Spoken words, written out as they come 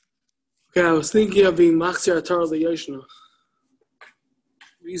Okay, I was thinking of being Machzir Torah L'Yoshna.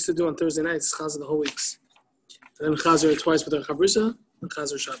 We used to do on Thursday nights, Chazar the whole weeks. And then Chazar twice with the Chabrusa and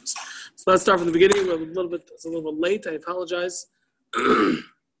Chazar Shabbos. So let's start from the beginning. It's a little bit late. I apologize. We'll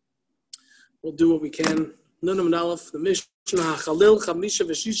do what we can. Nunam and Aleph, the Mishnah, Chalil, Chamisha,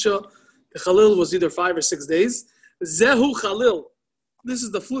 Veshisha. The Chalil was either 5 or 6 days. Zehu Chalil. This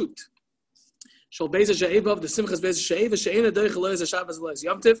is the flute. Shal Beis She'evav, the Simchas Beis She'eva, She'ena Doicha Lo Yez Shabbos Lo Yez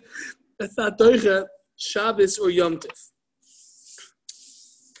Yom Tiv. That's not Doicha, Shabbos or Yom Tiv.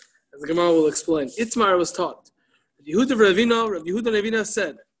 As the Gemara will explain. Itmar was taught. Rav Yehuda Ravina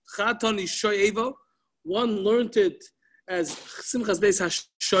said, Chatani Shoyeva, one learned it as Simchas Beis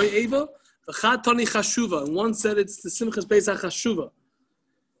HaShoyeva, Chatani Chashuva, and one said it's the Simchas Beis HaChashuva.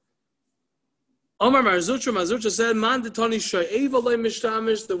 Omar Marzucha said, Man detani Shoyeva loy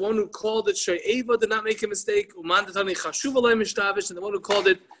mishtamish, the one who called it Shoyeva did not make a mistake, Man detani Chashuva loy mishtamish, and the one who called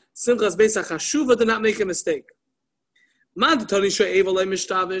it Simchas Beis HaChashuva did not make a mistake. Man detani Shoyeva loy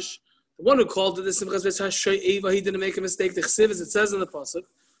mishtamish, the one who called it the Simchas Beis HaShoyeva, he didn't make a mistake. The Chsiv, as it says in the pasuk,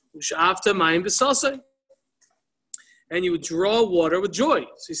 Ush'afta mayim b'sasei, and you would draw water with joy.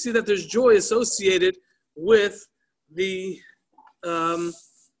 So you see that there's joy associated with the Nisuch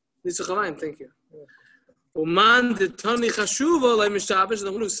HaMayim. Thank you. Uman detani Chashuva loy mishtamish,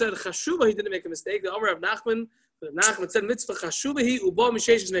 the one who said Chashuva, he didn't make a mistake. The Omer of Nachman said mitzvah Chashuva he uba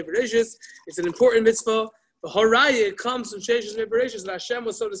misheishes mebereshis. It's an important mitzvah. The Haraya, it comes from Sheishes Mebereshis, and Hashem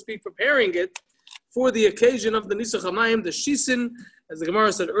was, so to speak, preparing it for the occasion of the Nisuch HaMayim. The Shisin, as the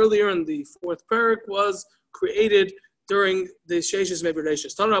Gemara said earlier in the 4th parak, was created during the Sheishes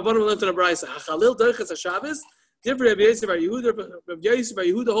Mebereshis. Tana Rabbanim learned in a brayso, HaChalil Doiches HaShabbos, different Rabbi Yosef Bar Yehuda. Rabbi Yosef Bar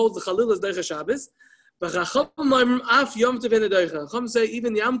Yehuda holds the Chalil as Doiches Shabbos. But Chacham Maimrim Af Yom Tov in the Doicha. Chacham say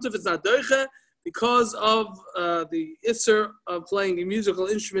even Yom Tov is not Doicha because of the Isser of playing musical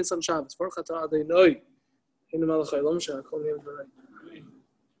instruments on Shabbos. Baruch Atah Adonai. Amen.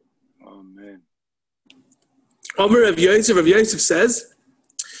 Omer Rav Yosef says,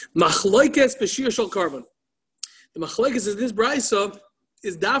 Machloikes b'shir shel karban. The machloikes in this brayso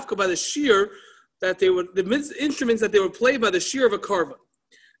is dafka by the shir that they would, the instruments that they would play by the shir of a karban.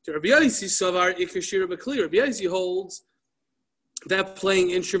 The Rav Yosef savar ikar shir b'kli. Rav Yosef holds that playing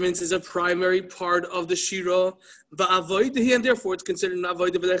instruments is a primary part of the shira va'avoidahi, and therefore it's considered an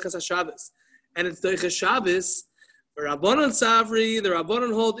avodah b'deichas haShabbos. And it's Doiches Shabbos. The Rabbanon Savri, the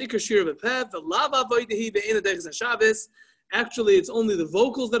Rabbanon hold Ikar Shir B'Pev, the Lav Avodahi Be'ena Doiches Shabbos. Actually, it's only the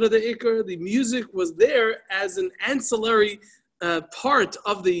vocals that are the Ikar. The music was there as an ancillary part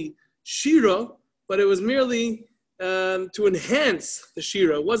of the Shira, but it was merely to enhance the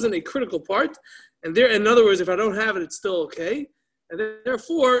Shira. It wasn't a critical part. And there, in other words, if I don't have it, it's still okay. And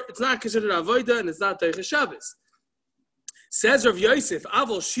therefore, it's not considered Avodah and it's not Doiches Shabbos. Says Rav Yosef,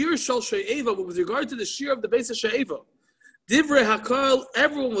 Avol Shir Shal She'eva, but with regard to the Shir of the Beis She'eva, Divrei Hakal,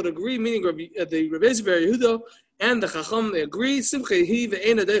 everyone would agree, meaning the Rabbi Yosef Bar Yehuda and the Chacham, they agree, Simcha Hi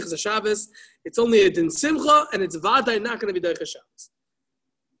Ve'ena Doiches HaShabbos, it's only a Din Simcha, and it's Vadai not going to be Doiches Shabbos.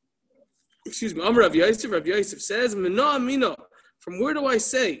 Excuse me, Amar Rav Yosef says, Mino Amino, from where do I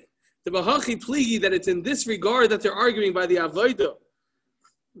say, the Bahachi Pligi, that it's in this regard that they're arguing by the Avodah,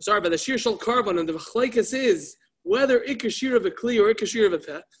 by the Shir Shal Karban, and the Machlekes is, whether Ikar Shir of a Kli or Ikar Shir of a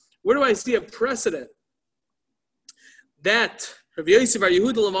Peh, where do I see a precedent that Rav Yosef Bar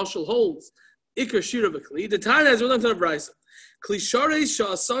Yehuda Lamashal holds Ikar Shir of a Kli? The time has learned on a brayso. Kli Shareis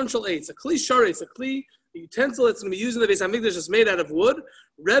Sha'asan Shal Eitz. A Kli Shareis, a Kli, a utensil that's going to be used in the Beis Hamikdash is made out of wood.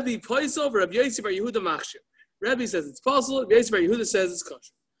 Rebbe Poisov, Rav Yosef Bar Yehuda Machshir. Rebbe says it's possible. Rav Yosef Bar Yehuda says it's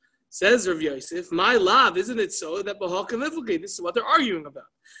kosher. Says Rav Yosef, my love, isn't it so that Bahakam Iflki? This is what they're arguing about.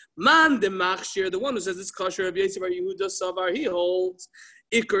 Man de Machshir, the one who says it's kosher, Rav Yosef Bar Yehuda Savar, he holds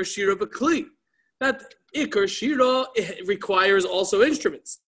Ikar Shira B'Kli. That Ikar Shira requires also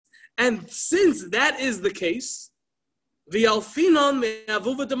instruments. And since that is the case, the Alfinon me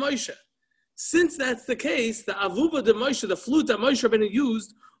Avuva de Moshe. Since that's the case, the Avuva de Moshe, the flute that Moshe Rabbeinu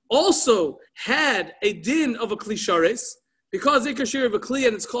used, also had a din of a Kli Shareis, because Ikar Shir of a Kli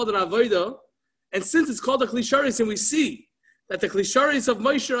and it's called an Avodah, and since it's called a Kli Shareis, and we see that the Kli Shareis of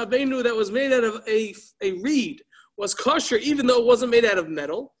Moshe Rabbeinu that was made out of a reed was kosher, even though it wasn't made out of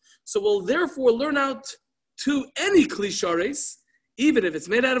metal. So we'll therefore learn out to any Kli Shareis, even if it's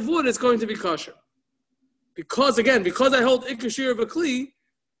made out of wood, it's going to be kosher. Because I hold Ikar Shir of a Kli,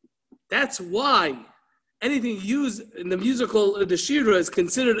 that's why anything used in the musical, the Shira, is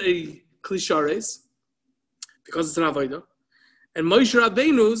considered a Kli Shareis, because it's an Avodah. And Moshe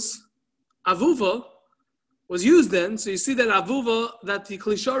Rabbeinu's Avuva was used then, so you see that Avuva, that the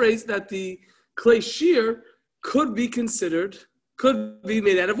Kli Shareis, that the Klei Shir could be considered, could be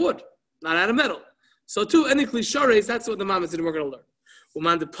made out of wood. not out of metal. So too, any kli shareis, that's what the Mama said we're going to learn.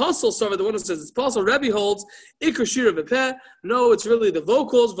 Uman the Apostle, sorry, the one who says it's Apostle, Rebbe holds, Iker Shira Bepeh. No, it's really the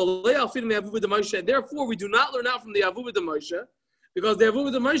vocals, and therefore we do not learn out from the Avuva de Moshe, because the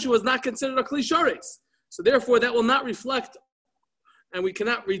Avuva de Moshe was not considered a kli shareis. So therefore that will not reflect, and we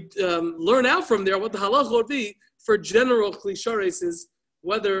cannot learn out from there what the halacha would be for general kli shareis is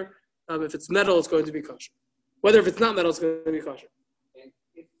whether if it's metal, it's going to be kosher. Whether if it's not metal, it's going to be kosher. And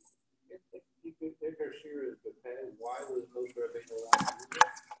if Iker Shira is Bepeh, why was Moshe Rabbeinu allowed to do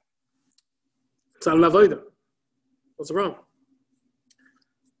that? It's not an avodah. What's wrong?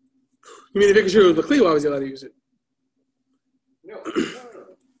 You mean if Iker Shira was B'kli, why was he allowed to use it? No.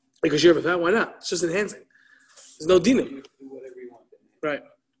 Iker Shira B'kli, why not? It's just enhancing. There's no dinim. You do whatever you want. Right.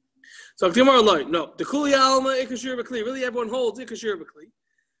 So Aktimar Loi, no. The Kuli Alma Iker Shira B'kli. Really, everyone holds Iker Shira B'kli.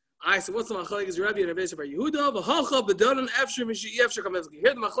 I said, what's the machlekes Rabbi and Rabbi Bar Yehuda? V'hacha b'danan efshir mishi efshir kamevski.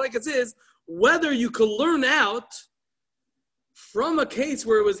 Here the machlekes is whether you could learn out from a case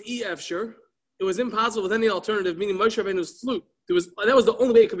where it was efshir, it was impossible with any alternative, meaning Moshe Rabbeinu's flute. That was the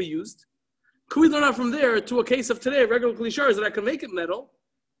only way it could be used. Could we learn out from there to a case of today, regular kli shareis, that I can make it metal?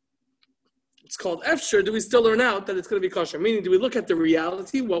 It's called efshir. Do we still learn out that it's going to be kosher? Meaning, do we look at the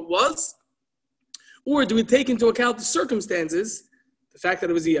reality, what was, or do we take into account the circumstances? The fact that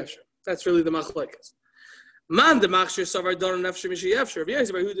it was efshir. That's really the machlekes. Man the machshir savar daran efshir mishi efshir.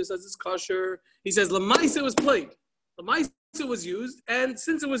 Yehuda says it's kosher. He says lemaisa was played. Lemaisa was used, and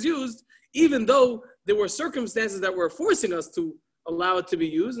since it was used, even though there were circumstances that were forcing us to allow it to be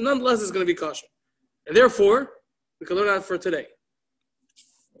used, nonetheless it's going to be kosher. And therefore, we can learn that for today.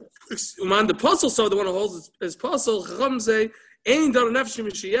 Man the apostle saw the one who holds his apostle. Chacham say ein daran efshir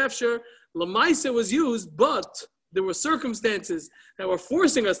mishi efshir. Lemaisa was used, but there were circumstances that were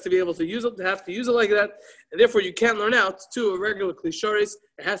forcing us to be able to use it, to have to use it like that, and therefore you can't learn out to a regular kli shareis.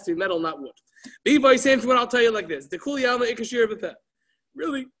 It has to be metal, not wood. By same what I'll tell you like this: the kuli alma Iker Shira B'peh.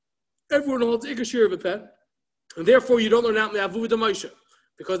 Really, everyone holds Iker Shira B'peh, and therefore you don't learn out me'avuva de Moshe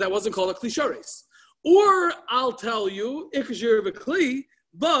because that wasn't called a kli shareis. Or I'll tell you Iker Shira B'kli,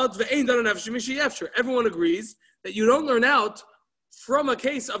 but ve'ein daran efshir mishi efshir. Everyone agrees that you don't learn out from a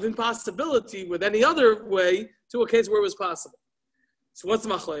case of impossibility with any other way to a case where it was possible. So what's the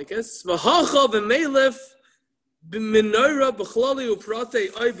machlekes? V'hacha v'meilef b'menorah b'chlali u'prate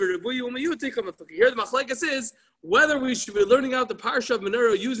oiver ribuyu u'miyuti kamafiki. Here the machlekes is whether we should be learning out the parsha of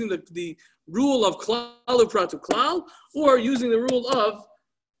menorah using the rule of klal u'pratu klal or using the rule of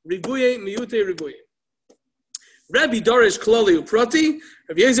ribuye miyute ribuye. Rabbi darish klali u'prati.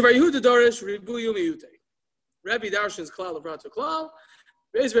 Rabbi Yezer Bar Yehuda darish ribuyu miyute. Rabbi Darshan's klal u'pratu klal.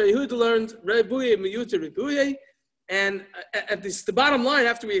 Rabbi Yehuda learned Rebuye Miyute Rebuye, and at the bottom line,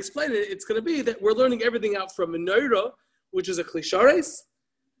 after we explain it, it's going to be that we're learning everything out from Menorah, which is a kli shareis.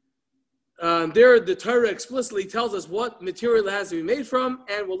 There, the Torah explicitly tells us what material it has to be made from,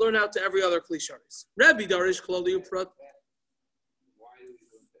 and we'll learn out to every other kli shareis. Rabbi Darish Klali Uprat.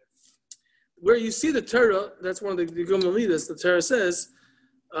 Where you see the Torah, that's one of the Gemalidas. The Torah says.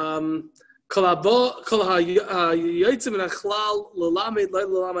 Right?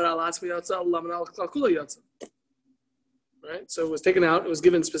 So it was taken out. It was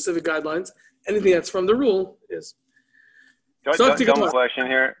given specific guidelines. Anything that's from the rule is. Dumb question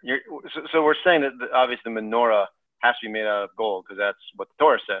here. So we're saying that obviously the menorah has to be made out of gold because that's what the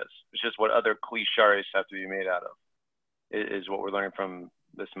Torah says. It's just what other kli shareis have to be made out of is what we're learning from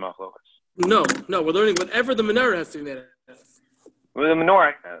this machlokas. No, we're learning whatever the menorah has to be made out of. Well, the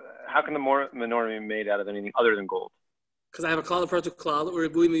menorah, how can the menorah be made out of anything other than gold? Because I have a klal u'pratu klal or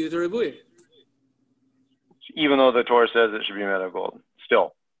ribuy miyute ribuy. Even though the Torah says it should be made out of gold,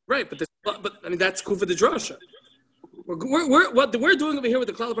 still. Right, but I mean that's cool for the drasha. What we're doing over here with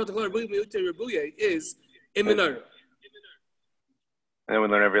the klal u'pratu klal ribuy miyute ribuy is in menorah. And then we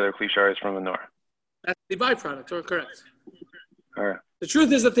learn every other kli shareis from menorah. That's the byproduct, or correct? All right. The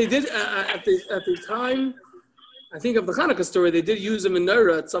truth is that they did at the time. I think of the Hanukkah story, they did use a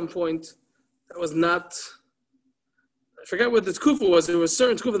menorah at some point that was not, I forgot what the tkufa was. There was a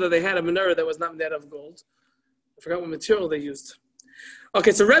certain tkufa that they had a menorah that was not made of gold. I forgot what material they used.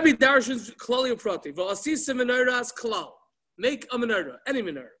 Okay, so Rabbi Darshan's klali u'prati. V'asisa menorah's klal. Make a menorah, any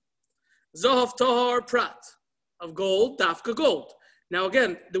menorah. Zohav tahar prat. Of gold, dafka gold. Now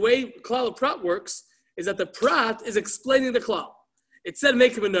again, the way klal u'prat works is that the prat is explaining the klal. It said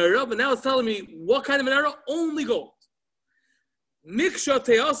make a menorah, but now it's telling me what kind of menorah? Only gold. Miksha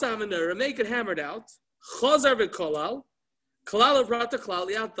teosa menorah, make it hammered out. Chazar v'kolal. Klal u'prat klal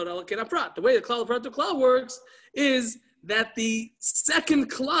ya'tar alakin prat. The way the klal u'prat klal works is that the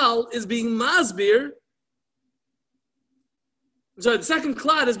second klal is being masbir So the second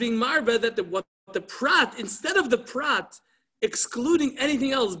klad is being marba that the prat, instead of the prat excluding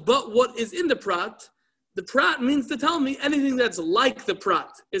anything else but what is in the prat means to tell me anything that's like the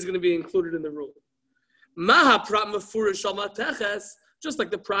prat is going to be included in the rule. Maha prat mefurish al mateches, just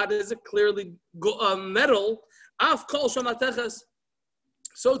like the prat is a clearly metal, af kol shal mateches.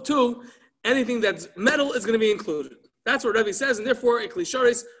 So too, anything that's metal is going to be included. That's what Rebbe says, and therefore a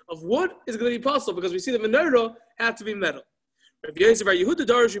klisharis of wood is going to be possible because we see the menorah had to be metal. Rabbi Yosef Bar Yehuda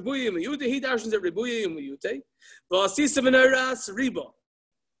darash ribuyi umiyute. He darshins at ribuyi umiyute. V'asisa menorahs riba.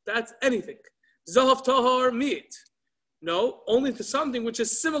 That's anything. Zahav tahar meat. No, only to something which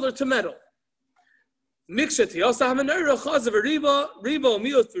is similar to metal. Mikshet yasah menorah chazav riba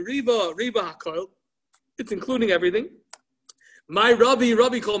umiyut riba hakol. It's including everything. My Rabbi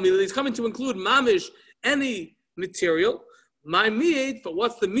called me. He's coming to include mamish, any material. My mi'ed, but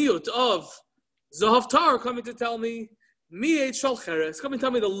what's the mi'ut of zahav tar coming to tell me? Mi'ed shal cheres, coming to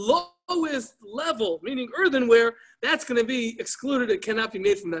tell me the lowest level, meaning earthenware, that's going to be excluded. It cannot be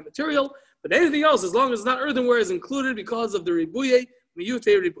made from that material. But anything else, as long as it's not earthenware, is included because of the ribuye, mi'ute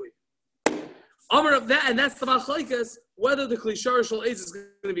ribuye. Amar of that, and that's the machlaikas, whether the klishar shal eitz is going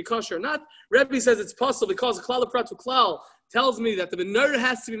to be kosher or not. Rebbe says it's possible because the klal prat to klal tells me that the menorah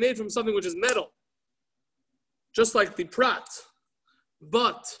has to be made from something which is metal, just like the prat.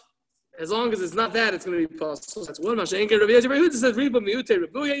 But as long as it's not that, it's going to be possible. That's one mashenke. Rabbi Yehuda says riba miute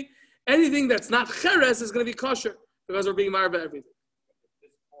ribuye. Anything that's not cheres is going to be kosher because we're being marba everything. At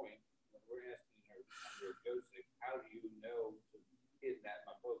this point, when we're asking her Joseph, how do you know to hit that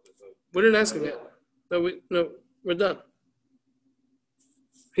mapoka? We didn't ask him yet. No, we're done.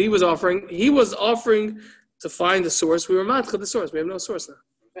 He was offering to find the source. We were matcha the source. We have no source now.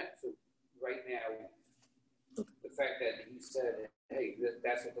 So right now, the fact that he said, "Hey,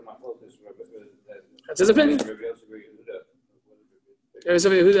 that's what my focus." That's his opinion. It's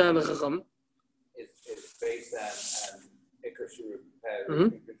based on Iker Shur Pad.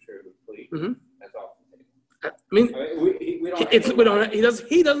 That's all. I mean,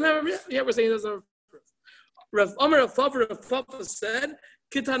 he doesn't have a. Yeah, we're saying he doesn't have a proof. Rav Amar Fafa said,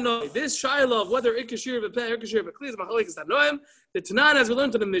 Kitanoi, this Shiloh of whether Ikashir B'Peh, Ikashir B'Kli is Machalekes Tanoim, the Tanan, as we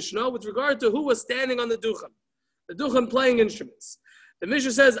learned in the Mishnah, with regard to who was standing on the Duchan playing instruments. The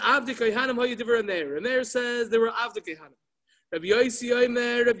Mishnah says, Avdi Kayhanim Hayu Diver Aneir. Aneir says there were Avdi Kayhanim. Rabbi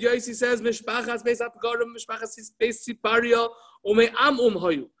Yosi says, Mishpachas Beis Apagarim, Mishpachas Beis Siparia, Ome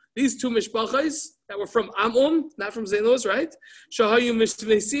Hayu. These two Mishpachas that were from not from St. Louis, right? Shahayu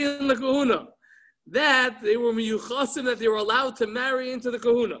Mishmesian Lakahuna. That they were miyuchasim, that they were allowed to marry into the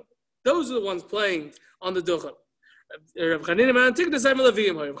kahuna. Those are the ones playing on the duchan. Rav Chanina Bar Antigna said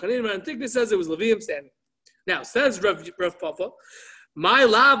Leviim. Rav Chanina Bar Antigna says it was Leviim standing. Now says Rav Papa, my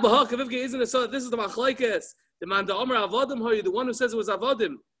lab b'hakavivke isn't so. This is the machlekes. The man the Omer Avodim Hayu, the one who says it was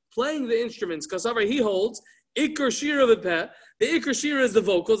Avodim playing the instruments. Because he holds Iker Shira V'Peh. The Iker Shira is the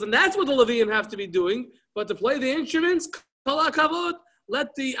vocals, and that's what the Leviim have to be doing. But to play the instruments, Kol HaKavod,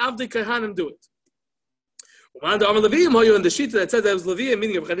 let the Avdei Kahanim do it. In the sheet that says that was Levium,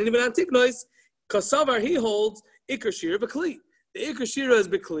 meaning of Chanina ben Antiknois, Kasavar, he holds Iker Shira B'Kli. The Iker Shira is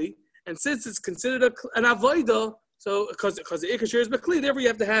B'Kli, and since it's considered an Avodah, so because the Iker Shira is B'Kli, therefore you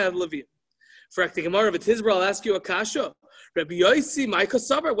have to have Levium. For Akti Gemara, but Tizra, I'll ask you a kasha. Rabbi Yosi, my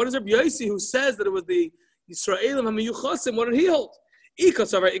Kasavar, what is Rabbi Yosi who says that it was the Yisraelim HaMiyuchasim? What did he hold?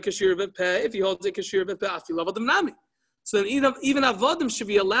 Kasavar Iker Shira B'Peh, if he holds Iker Shira B'Peh, Afi Lavadim Nami. So then even Avodim should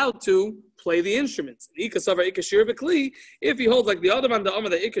be allowed to play the instruments. If he holds like the other man, the Amar,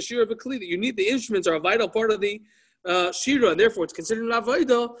 the Ikashir B'Kli, that you need the instruments are a vital part of the Shira, and therefore it's considered an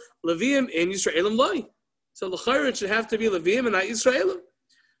Avodah, Leviim and Yisraelim Loi. So l'chayr it should have to be Leviim and not Yisraelim.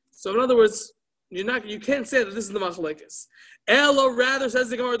 So in other words, you can't say that this is the Machlekes. Elo rather says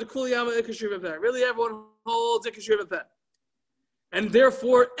the Gemara, the Kuliyama Ikashir B'Peh. Really everyone holds Ikashir B'Peh. And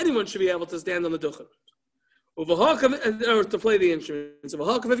therefore anyone should be able to stand on the Duchan. Or to play the instruments.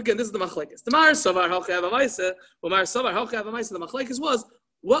 Again, this is the machlekes. The Mar Savar Halchav Amaisa, Mar Savar Halchav Amaisa. The machlekes was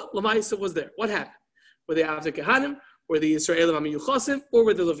what Lamaisa was there. What happened? Were they Avdei Kahanim? Were the Yisraelim HaMiyuchasim? Or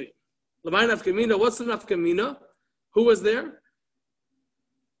were the Levim? L'mayin Nafkamina. What's the Nafkamina? Who was there?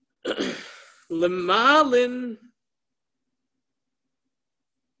 L'malin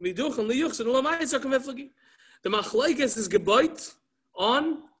Miduchan Liyuchsin Lamaisa Kameflagi. The machlekes is gebayt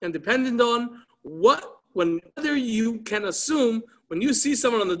on and dependent on whether you can assume, when you see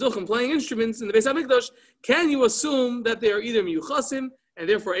someone on the duchan playing instruments in the Beis HaMikdash, can you assume that they are either miyuchasim and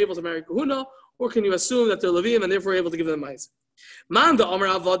therefore able to marry kahuna, or can you assume that they're leviim and therefore able to give them ma'is? Man the Amar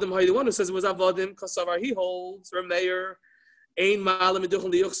Avodim, the one who says it was Avodim, Kasavar, he holds, Rameir, Ein Ma'alim Duchan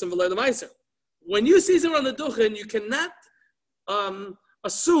Liyuchsim V'Lei L'Maiser. When you see someone on the duchan, you cannot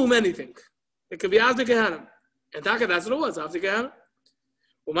assume anything. It could be Avdi Kehanim. And that's what it was, Avdi Kehanim.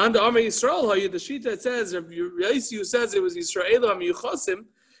 Uman the Amar Yisrael, the Shita it says, Yaisi says it was Yisrael HaMiyuchasim,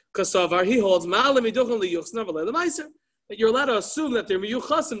 Kasavar, he holds Ma'alim Yiduchim Liyuchs, never let the Meiser. That you're allowed to assume that they're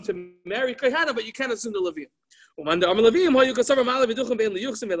Miyuchasim to marry Kehanim, but you can't assume the Levium. Uman the Amar Levium, Hayu Kasavar Ma'alim Yiduchim Bein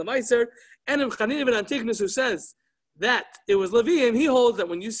Liyuchsim Bein Meiser, and Chanin ibn Antigonus who says that it was Levium, he holds that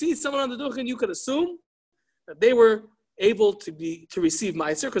when you see someone on the Duchin, you could assume that they were able to receive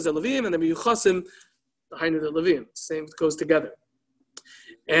Meiser, because they're Levium and the Miyuchasim, the Hainu the Levium. Same goes together.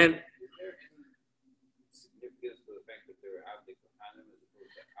 And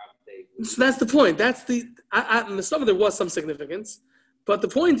so that's the point. That's some of there was some significance, but the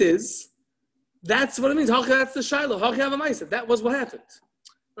point is that's what it means. That's the Shiloh. That was what happened.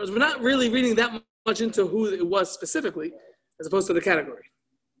 We're not really reading that much into who it was specifically, as opposed to the category.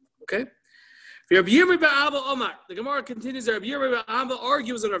 Okay. The Gemara continues. Rabbi Yirmiyah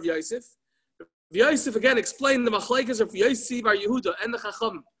argues on Rav Yosef. Yosef again explained the machlekes of Yossi bar Yehuda and the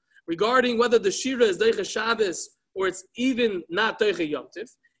Chacham regarding whether the Shira is Deicha Shabbos or it's even not Deicha Yom Tiv.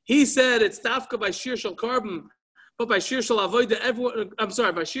 He said it's Tafka by Shir Shal Carbon, but by Shir Shal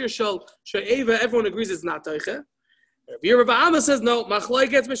Avoida, by Shir Shal She'eva, everyone agrees it's not Deicha. Rabbi Amma says no,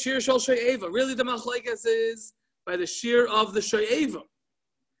 machlekes by Shir Shal She'eva. Really, the machlekes is by the Shir of the She'eva.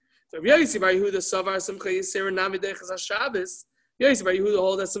 Rabbi Yossi bar Yehuda Savar Simcha Yisera Nami Deicha Shabbos. Yossi bar Yehuda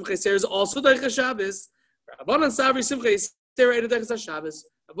holds that Simcha Yisera is also Deicha Shabbos. Rabbanan Savri Simcha Yisera ain't Deicha Shabbos.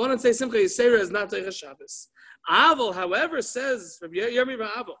 Rabbanan say Simcha Yisera is not Deicha Shabbos. Aval, however, says Rabbi Yirmiyah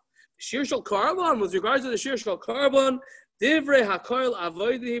Aval, Shir Shal Carbon, with regards to the Shir Shal Carbon, Divrei HaKoil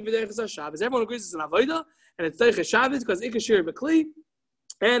Avoida Deicha Shabbos. Everyone agrees it's an Avoida, and it's Deicha Shabbos because Ikar Shir B'Kli,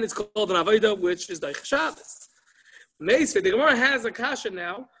 and it's called an Avoida, which is Deicha Shabbos. Meisvei, the Gemara has a kasha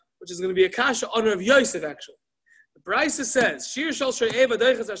now, which is going to be a kasha on Rav Yosef actually. The Brisa says, Shir Shal She'eva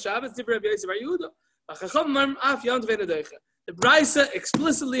Deichas HaShabbos, Divrei Rav Yosef bar Yehuda, V'chacham Af Yom Tvein Deicha. The Brisa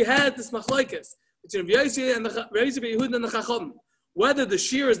explicitly had this machlokes between Rav Yosef and the Rav Yosef bar Yehuda and the Chacham, whether the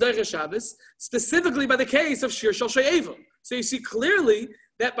Shir is Deichas Shabbos, specifically by the case of Shir Shal She'eva. So you see clearly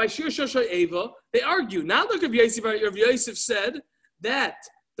that by Shir Shal She'eva, they argue. Not like Rav Yosef said that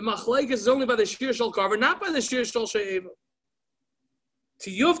the machlokes is only by the Shir Shal Carbon, not by the Shir Shal She'eva. To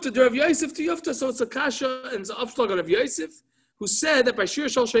Yufta, to Rav Yosef, to Yufta, so it's a kasha and it's an upshlag on Rav Yosef, who said that by Shir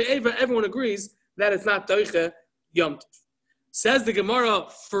Shal She'eva, everyone agrees that it's not Deicha Yom Tov. Says the Gemara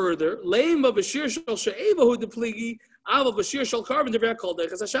further, Leima b'Shir Shal She'eva hu depligi, Aval b'Shir Shal Carbon dev'er kol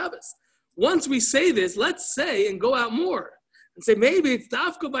Deichas HaShabbos. Once we say this, let's say and go out more and say maybe it's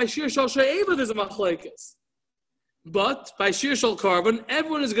Dafka by Shir Shal She'eva there's a machlekes, but by Shir Shal Carbon,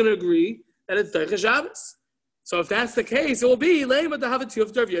 everyone is going to agree that it's Deichas Shabbos. So if that's the case, it will be Leima to have a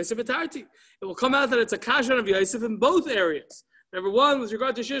tiyuf of Yosef etarti. It will come out that it's a kasha of Yosef in both areas. Number one, with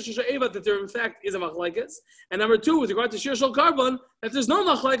regard to Shir Shal She'eva, that there in fact is a machlekes, and number two, with regard to Shir Shal Carbon, that there's no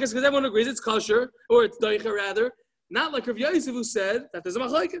machlekes because everyone agrees it's kosher or it's deicha rather, not like Rav Yosef who said that there's a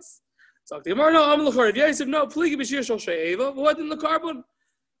machlekes. So the Gemara no, Rav Yosef no, pligi b'Shir Shal She'eva, what in the Carbon?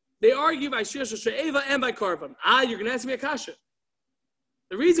 They argue by Shir Shal She'eva and by Carbon. You're going to ask me a kasha.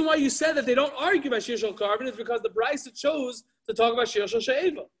 The reason why you said that they don't argue by Shir Shal Carbon is because the Brisa chose to talk about Shir Shal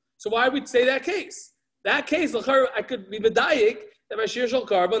She'eva. So why would we say that case? That case, I could be medayik that by Shir Shal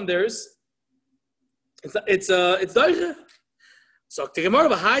Carbon it's deicha. So the Gemara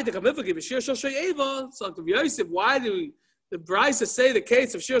behind the Kamifaki by Shir Shal She'eva. So the Yosef, why do the Brisa say the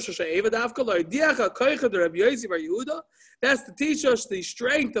case of Shir Shal She'eva? Dafka lo yidiacha koicha de Rabbi Yosef bar Yehuda. That's to teach us the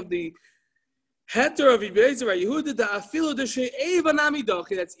strength of the Heter of Yosef bar Yehuda, the afilu de She'eva nami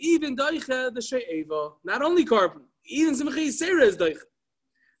dochi. That's even deicha the She'eva. Not only Carbon, even Simcha Yisera is deicha.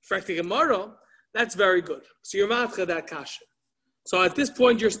 Frakti Gemara, that's very good. So you're matcha that kasha. So at this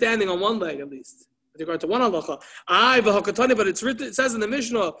point, you're standing on one leg at least. With regard to one halacha. But it's written, it says in the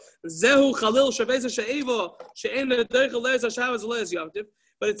Mishnah, Zehu Chalil Shaveza She'eva, She'en Deicha Le'ez HaShabbos Le'ez Yom Tiv.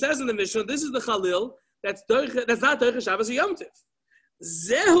 But it says in the Mishnah, this is the Chalil, that's not Deicha Shabbos or Yom Tiv.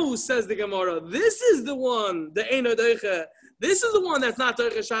 Zehu, says the Gemara, this is the one, the Eino Deicha. This is the one that's not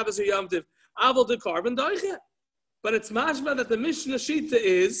Deicha Shabbos or Yom Tiv. Aval de Carbon Deicha. But it's mashma that the Mishnah Shita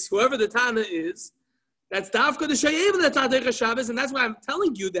is, whoever the Tana is, that's Dafka the She'eva that's not Deicha Shabbos, and that's why I'm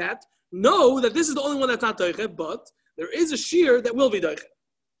telling you that. Know that this is the only one that's not Deicha, but there is a shear that will be Deicha.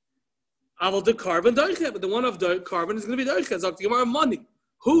 Aval de Carbon Deicha, but the one of Carbon is going to be Deicha. Zok the Gemara money.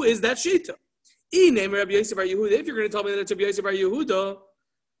 Who is that Shita? Name Rabbi Yosef bar Yehuda. If you're going to tell me that it's Rabbi Yosef bar Yehuda,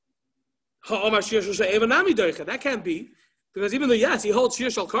 Ha'omar Shir Shal She'eva nami Deicha. That can't be. Because even though, yes, he holds Shir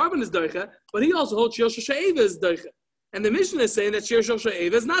Shal Carbon is Deicha, but he also holds Shir Shal She'eva is Deicha. And the Mishnah is saying that Shir Shal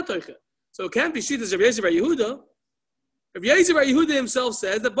She'eva is not Deicha. So it can't be Shita Rabbi Yosef bar Yehuda. Rabbi Yosef Bar Yehuda himself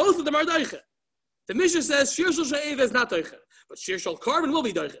says that both of them are doiche. The Mishnah says shir shel she'eva is not doiche, but shir shel carbon will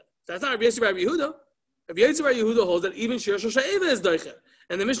be doiche. That's not Rabbi Yosef Bar Yehuda. Rabbi Yosef Bar Yehuda holds that even shir shel she'eva is doiche,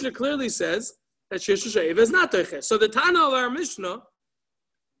 and the Mishnah clearly says that shir shel she'eva is not doiche. So the Tana of our Mishnah,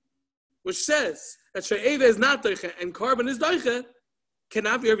 which says that she'eva is not doiche and carbon is doiche,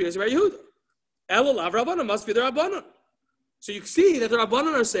 cannot be Rabbi Yosef Bar Yehuda. Elul Rabbanan must be the Rabbanan. So you see that the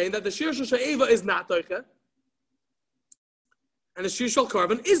Rabbanan are saying that the shir shel she'eva is not doiche, and the shir shel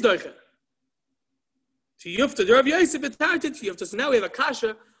carbon is doiche. So Rav Yosef Tiyufta. So now we have a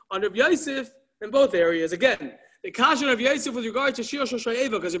kasha on Rav Yosef in both areas. Again, the kasha on Rav Yosef with regard to shir shel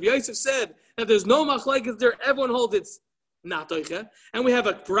she'eva, because Rav Yosef said that there's no machlekes there. Everyone holds it's not doiche, and we have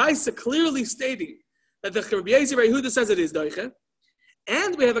a brisa clearly stating that the Rav Yosef Bar Yehuda says it is doiche,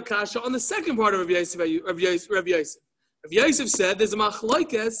 and we have a kasha on the second part of Rav Yosef. Rav Yosef said there's a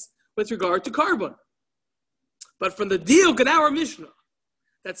machlekes with regard to carbon, but from the diuk in our Mishnah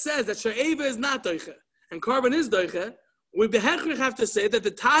that says that she'eva is not doiche and carbon is doiche, we have to say that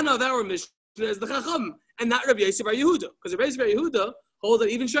the Tana of our Mishnah is the Chacham and not Rabbi Yosef Bar Yehuda, because Rabbi Yosef Bar Yehuda holds that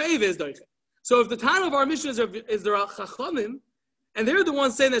even she'eva is doiche. So if the Tana of our Mishnah is the Chachamim, and they're the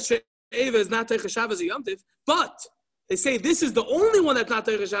ones saying that she'eva is not doiche Shabbos or Yom Tov, but they say this is the only one that's not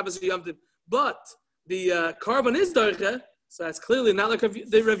doiche Shabbos or Yom Tov, but the carbon is doiche, so that's clearly not like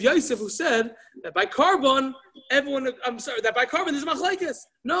the Rav Yosef who said that by carbon that by carbon there's machlekes.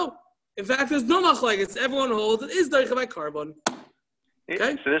 No. In fact, there's no machlekes. Everyone holds it is doiche by carbon.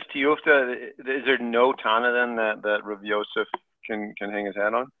 Okay? So this tiyufta, is there no Tana then that Rav Yosef can hang his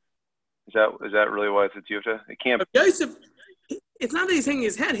hat on? Is that really why it's a tiyufta? It can't. Rav Yosef, it's not that he's hanging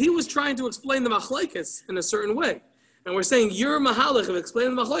his head. He was trying to explain the machlekes in a certain way, and we're saying your mahalach of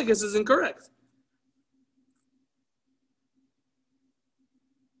explaining the machlekes is incorrect.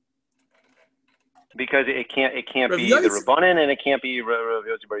 Because it can't be the Rabbanan and it can't be Rav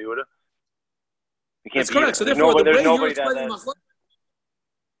Yosef Bar Yehuda. It can't That's be correct. So therefore, there's the way you're nobody explaining machlekes.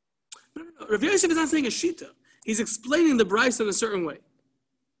 No. Rav Yosef is not saying a shita. He's explaining the brisa in a certain way.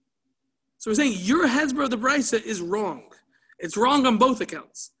 So we're saying your hezbollah of the brisa is wrong. It's wrong on both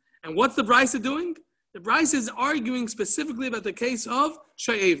accounts. And what's the brisa doing? The brisa is arguing specifically about the case of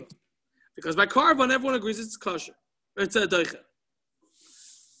she'eva, because by carbon everyone agrees it's kosher. It's a doiche.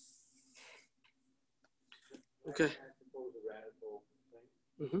 Okay.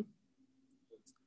 Mm-hmm.